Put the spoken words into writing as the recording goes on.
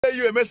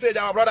You a message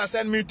our brother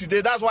sent me today.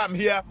 That's why I'm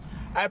here.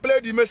 I play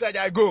the message.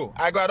 I go.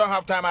 I don't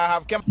have time. I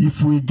have.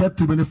 If we get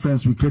too many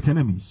friends, we create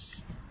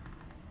enemies.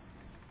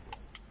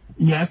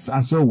 Yes,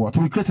 and so what?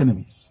 We create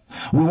enemies.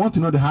 We want to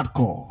know the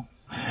hardcore.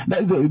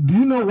 Do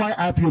you know why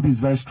IPOB is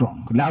very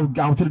strong?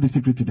 I'll tell you the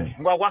secret today.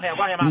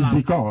 It's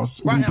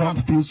because we don't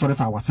feel sorry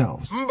for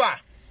ourselves.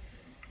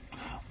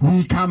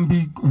 We can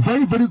be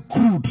very, very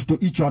crude to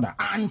each other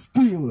and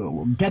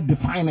still get the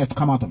finest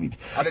come out of it.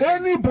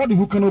 Anybody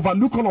who can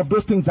overlook all of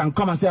those things and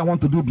come and say, I want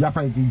to do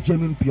Biafra is the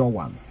genuine pure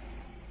one.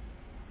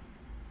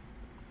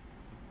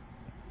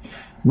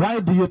 Why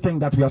do you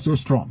think that we are so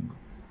strong?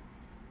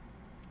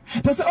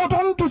 They say, oh,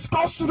 don't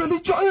discuss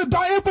religion. Don't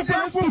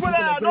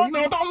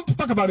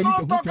talk about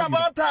religion. Don't talk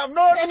about time.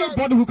 No,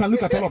 anybody who can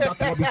look at all of that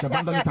rubbish,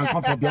 abandon it and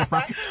come for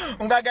Biafra.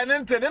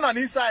 Then on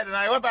his side, and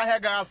I want to hear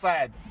God's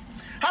side.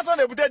 Has on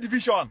the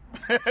division.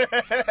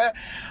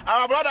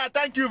 Our brother,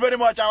 thank you very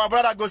much. Our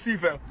brother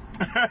Gosifel.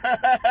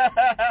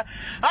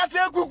 I say,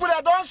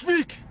 Kukula, don't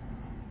speak.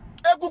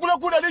 Kukula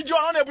religion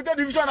on the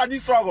division at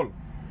this struggle.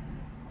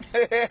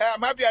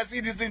 I'm happy I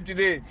see this thing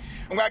today.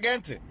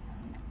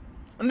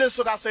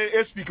 Nnesoka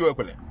say speak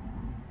wekwele.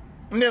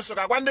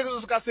 Nnesoka kwande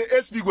soka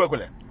say speak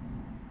wekwele.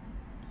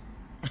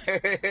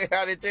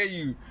 I tell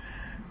you.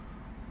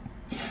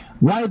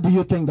 Why do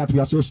you think that we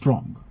are so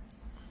strong?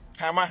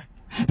 Hama.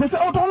 They say,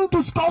 oh, don't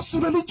discuss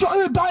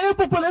religion. Don't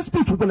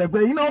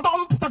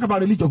talk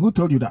about religion. Who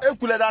told you that?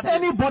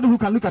 Anybody who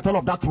can look at all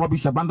of that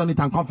rubbish, abandon it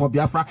and come for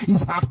Biafra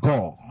is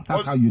hardcore.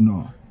 That's how you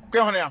know.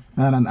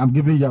 And I'm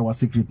giving you our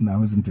secret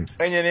now, isn't it?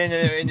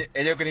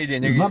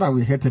 It's not that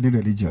we hate any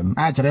religion.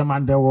 Actually,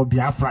 man, there will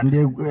Biafra,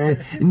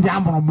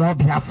 more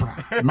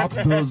Biafra. Not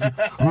those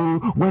who,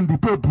 when the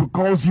Pope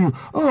calls you,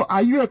 oh,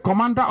 are you a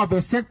commander of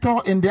a sector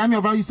in the army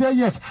of? You say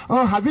yes.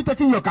 Oh, have you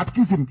taken your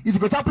catechism? It's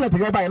a chaplet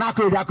by an Oh,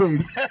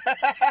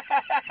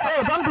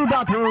 don't do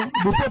that. Oh,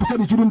 the Pope said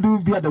you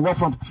shouldn't be at the war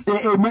front.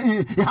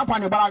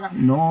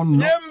 No,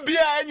 no.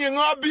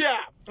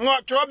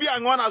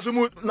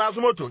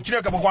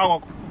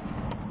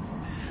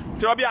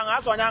 Trobi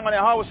anga so nyanga ne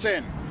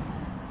housing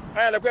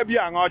le kwa bi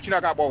anga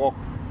chinaka boko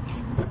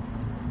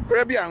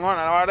bi anga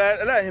na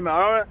let him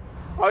o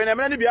ina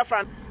mena ni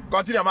Biafran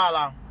continue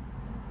mala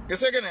you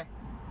say again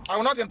I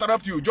will not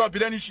interrupt you just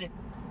Bilenishi.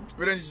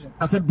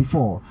 I said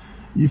before,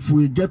 if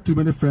we get too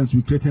many friends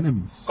we create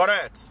enemies.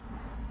 Correct.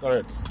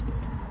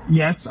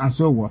 Yes, and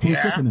so what? We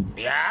create enemies.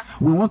 Yeah,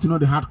 we want to know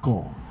the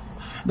hardcore.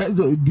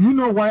 Do you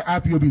know why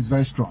IPOB is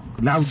very strong?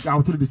 I'll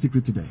tell you the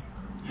secret today.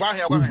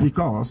 It's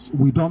because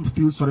we don't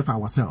feel sorry for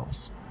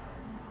ourselves.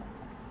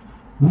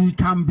 We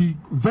can be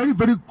very,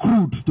 very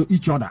crude to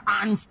each other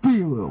and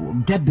still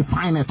get the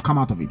finest come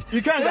out of it.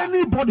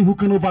 Anybody who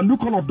can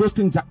overlook all of those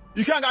things.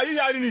 You can't get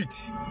hearing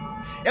it.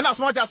 And as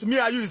much as me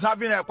and you is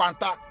having a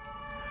contact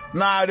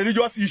now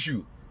religious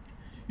issue,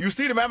 you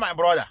still remember my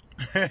brother.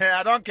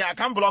 I don't care. I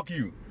can't block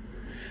you.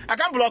 I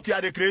can't block you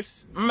at the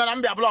craze.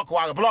 I'm be block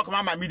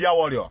my media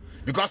warrior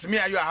because me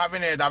and you are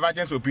having a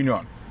divergence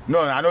opinion.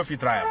 No, I know if you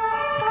try.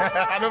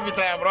 I know if you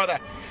try, brother.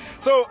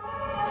 So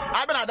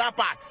I've been at that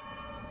part.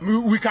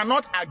 We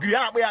cannot agree.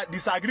 We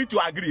disagree to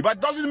agree, but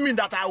doesn't mean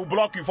that I will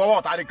block you for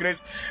what at the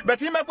craze. But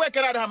he might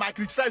I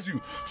criticize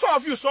you. Some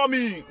of you saw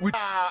me with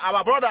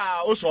our brother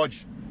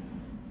Osoj.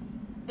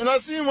 You know,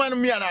 see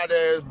when me and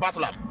the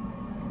battle.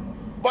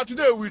 But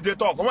today we they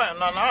talk. Well,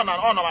 no,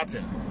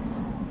 nothing.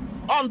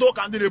 On do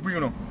can do you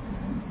know.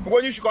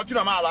 When you should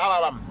continue,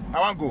 I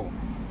want go.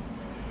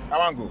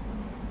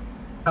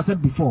 I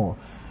said before,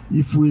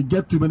 if we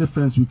get too many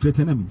friends, we create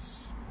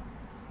enemies.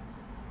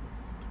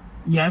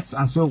 Yes,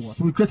 and so what?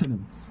 We create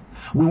enemies.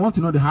 We want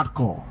to know the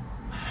hardcore.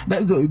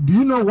 Do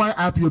you know why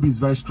IPOB is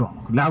very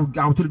strong?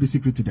 I'll tell you the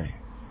secret today.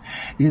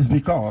 It's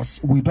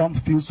because we don't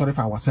feel sorry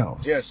for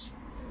ourselves. Yes.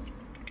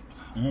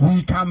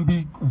 We can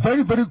be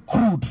very, very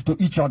crude to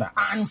each other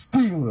and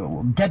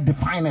still get the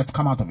finest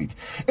come out of it.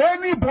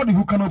 Anybody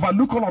who can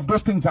overlook all of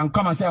those things and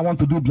come and say, I want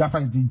to do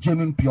Biafra is the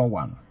genuine pure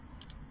one.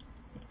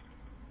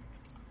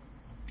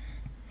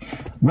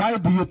 Why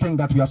do you think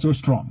that we are so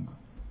strong?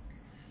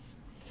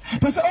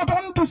 They say, oh,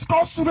 don't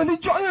discuss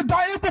religion.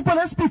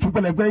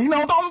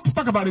 Don't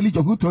talk about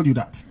religion. Who told you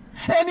that?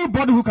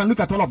 Anybody who can look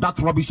at all of that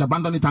rubbish,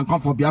 abandon it and come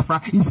for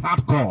Biafra is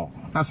hardcore.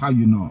 That's how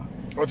you know.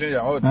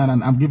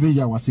 And I'm giving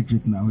you our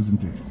secret now,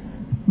 isn't it?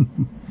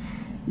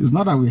 It's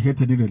not that we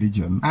hate any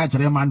religion.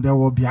 Actually, man, there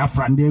will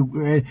Biafra,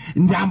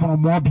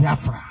 more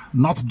Biafra.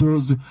 Not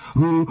those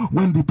who,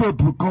 when the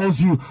Pope calls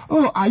you,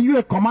 oh, are you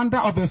a commander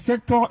of a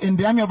sector in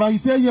the army of? You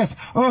say yes.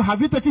 Oh, have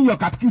you taken your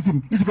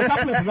catechism? It's a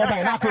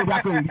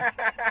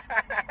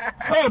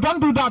oh,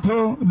 don't do that.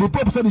 Oh, the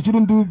Pope said you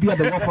shouldn't do be at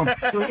the war front.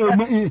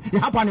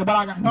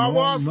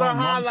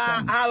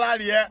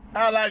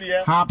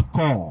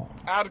 Hardcore.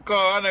 That's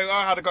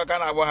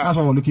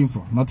what we're looking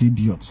for, not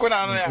idiots.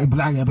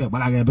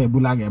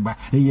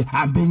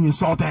 I'm being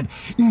insulted.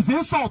 Is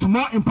insult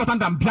more important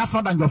than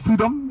Biafra than your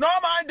freedom? No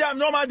man, them,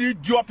 no man,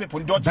 your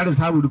people. That is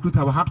how we recruit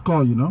our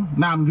hardcore, you know.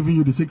 Now I'm giving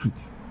you the secret.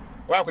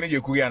 Why couldn't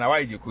you Kuyana? Why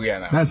is you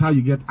Kuyana? That's how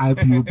you get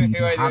IPOB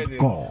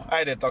hardcore.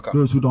 I they talk.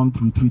 Those who don't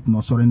retreat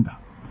nor surrender.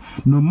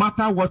 No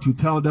matter what you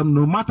tell them,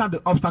 no matter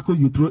the obstacle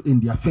you throw in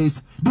their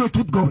face, they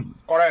keep going.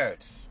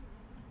 Correct.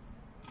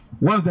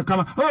 Once they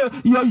come, oh,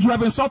 you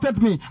have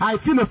insulted me. I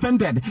feel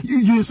offended.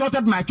 You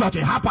insulted my church.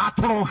 You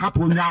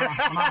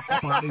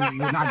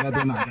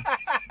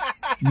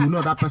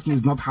know that person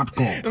is not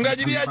hardcore.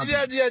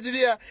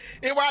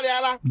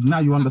 Now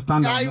you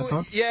understand that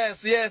method?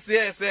 Yes.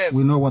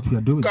 We know what we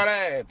are doing.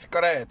 Correct.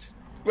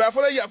 We are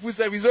following your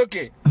footsteps. It's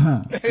okay.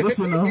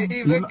 Listen,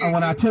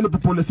 when I tell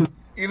people, listen.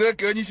 It's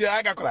okay. When you say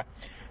Agala.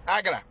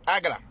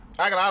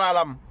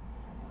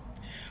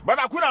 But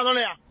I couldn't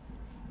know.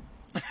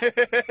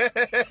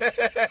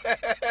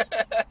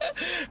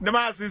 The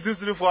mass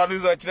is for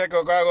news or check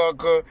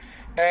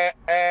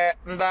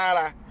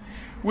Ndara.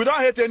 We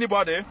don't hate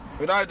anybody.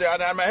 We don't.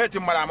 I'm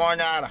hating Madam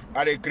Onyara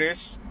at a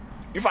grace.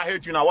 If I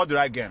hate you now, what do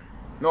I gain?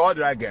 No, what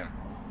do I gain?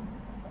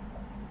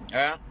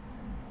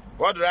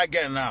 What do I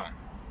gain now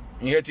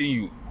in hating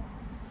you?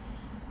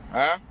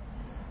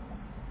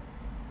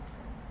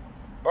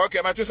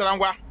 Okay,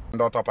 Methuselah,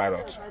 daughter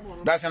pilot.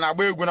 That's an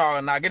abu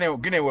guna na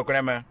Guinea work.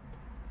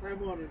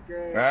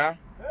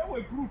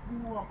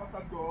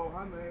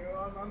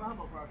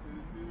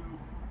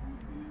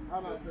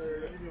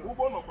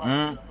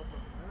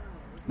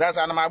 That's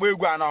an abu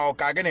guna or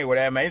Kagani where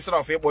I instead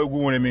of it boy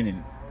go in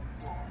meaning.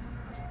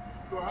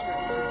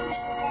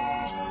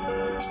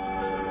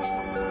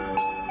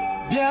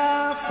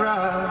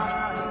 Biafra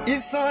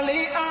is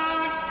only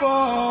asked for.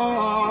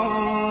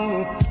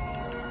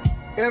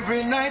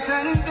 Every night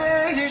and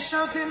day he's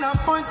shouting and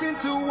pointing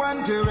to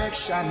one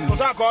direction.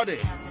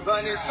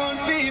 But his own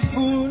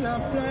people are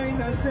blind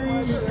and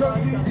saying he's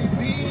causing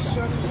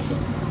division.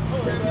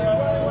 Tell me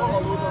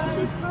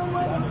why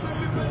someone will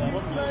sacrifice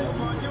his life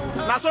for you.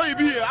 That's all you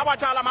be.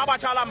 Abachalam.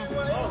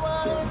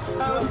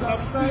 Out of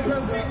sight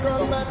and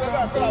become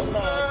better from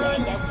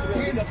man.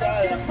 He's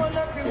asking for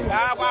nothing.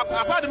 Our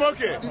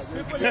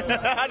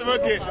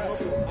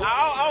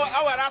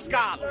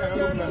rascal.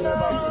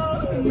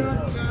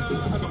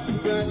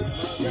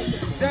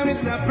 There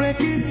is a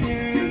breaking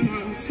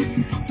news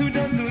to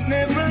those who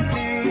never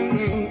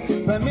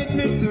knew. Permit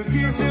me to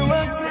give you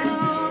a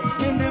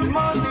clue in the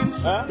morning.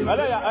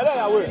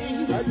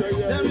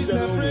 There is a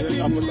breaking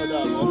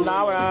news.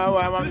 Now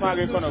I'm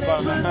talking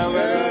about.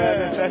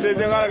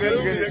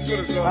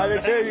 I'll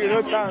tell you, no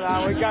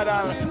time. We got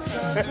out.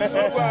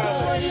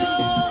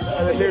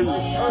 I'll tell you.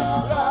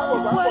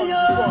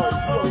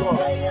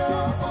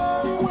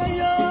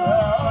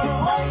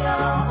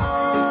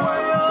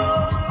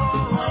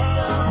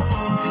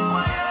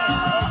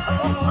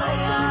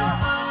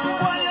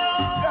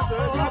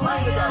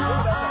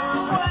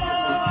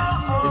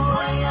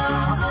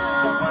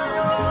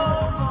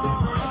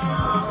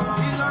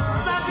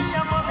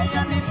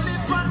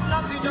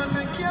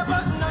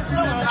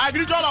 I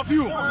greet all of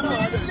you.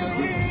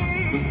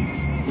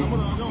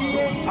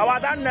 Our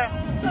done now.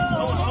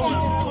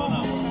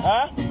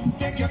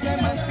 Take your time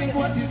and think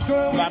what is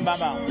going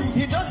on.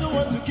 He doesn't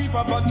want to keep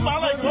up, but even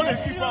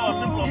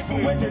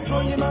when they throw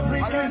him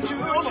African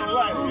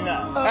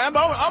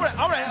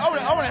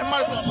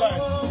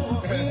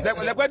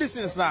like what this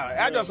is now.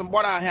 I just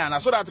bought our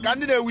hand so that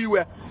candidate we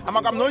were.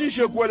 I'm no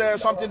issue with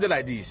something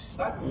like this.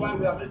 That's why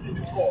we are making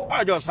this call.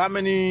 I just how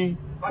many.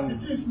 As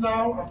it is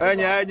now, I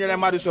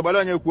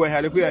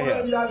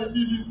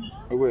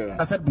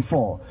said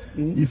before,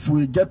 if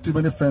we get too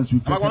many friends, we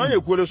create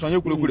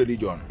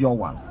your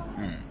one.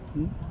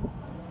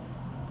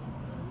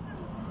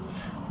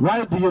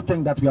 Why do you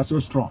think that we are so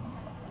strong?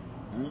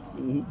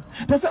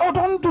 They say, oh,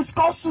 don't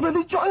discuss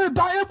religion. Don't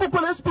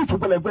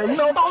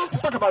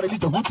talk about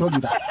religion. Who told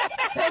you that?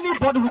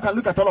 Anybody who can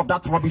look at all of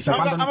that rubbish and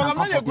abandon not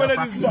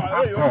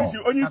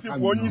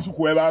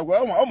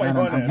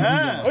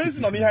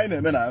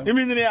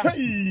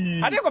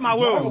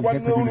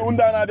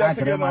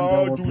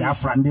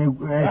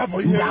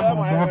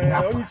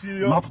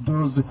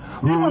those who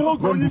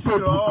when the people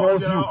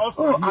calls you,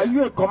 oh, are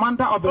you a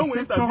commander of a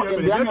sector in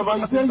the army?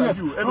 You say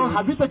yes. Oh,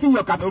 have you taken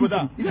your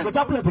catechism? It's a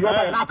chaplain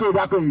together.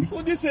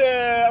 This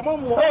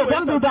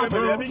don't do that.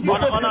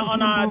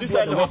 On this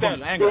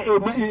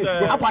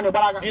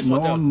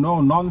hotel.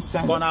 No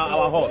nonsense. On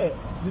our hall.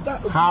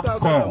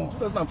 Hardcore.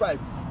 2005.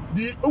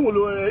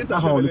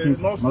 That's all it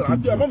is.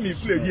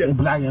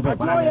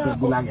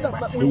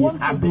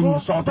 I'm being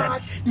insulted.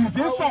 Is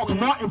this insult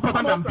more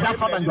important than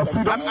Biafra than your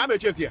freedom? I'm a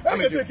check here.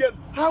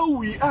 How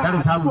we are. That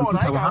is how we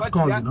keep our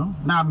hardcore, you know.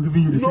 Now I'm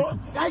giving you the secret.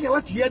 I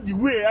cannot hear the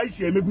way I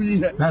see maybe.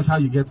 That's how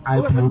you get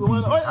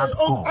IPOB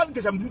hardcore.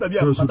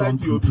 Those who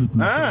don't retreat.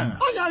 No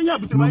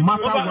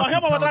matter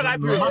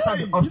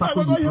the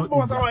obstacle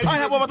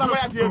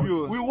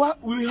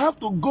we have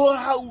to go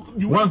how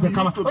you want to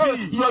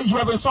be. You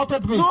have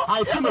insulted me.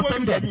 I feel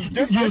offended.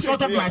 You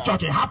insulted my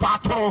church.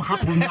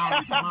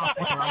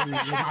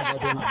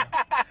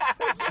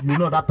 you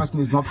know that person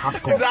is not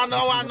hardcore.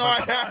 No.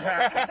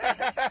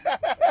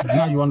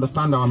 Now you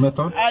understand our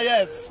method?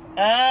 Yes.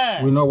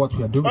 We know what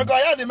we are doing.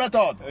 Okay, yeah, the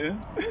method.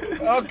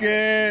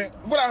 Okay.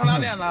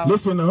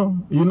 Listen,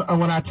 you know,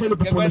 when I tell you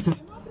people, listen.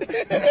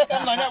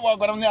 We're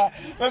going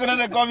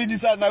to come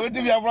this side now. What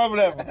is your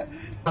problem?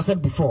 I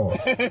said before.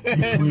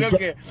 It's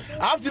okay.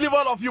 I have to leave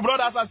all of you,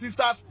 brothers and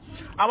sisters.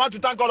 I want to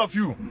thank all of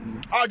you.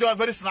 I just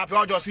very snappy.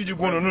 I just see you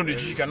going on the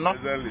chicken. No,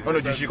 no,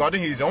 the chicken. I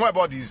think easy. What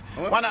about this?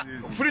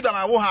 Freedom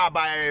I won't have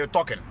by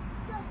talking.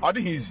 I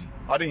think easy.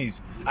 I think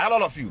easy. I have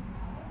all of you.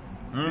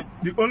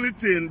 The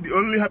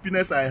only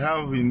happiness I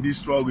have in this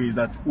struggle is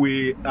that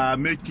we are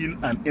making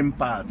an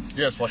impact.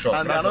 Yes, for sure.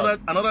 And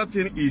another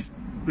thing is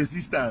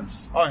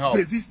persistence.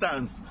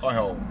 Persistence.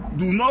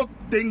 Do not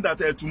think that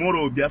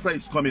tomorrow Biafra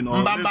is coming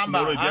on. I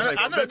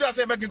know you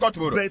say making God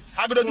tomorrow. But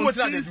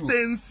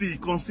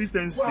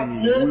consistency,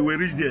 we will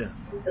reach there.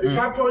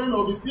 Capturing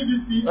of his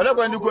PVC. I'm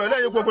going to go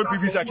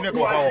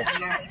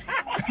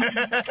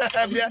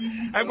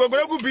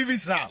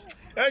PVC now.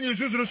 And you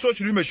should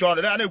social media.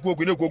 I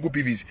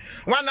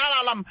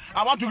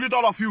want to greet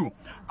all of you.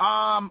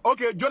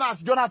 Okay,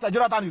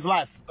 Jonathan is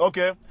live.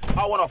 Okay,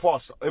 one of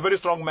us, a very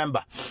strong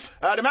member.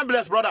 Remember,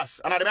 blessed brothers,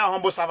 and I remember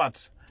humble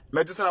servants.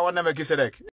 Methuselah, one never kiss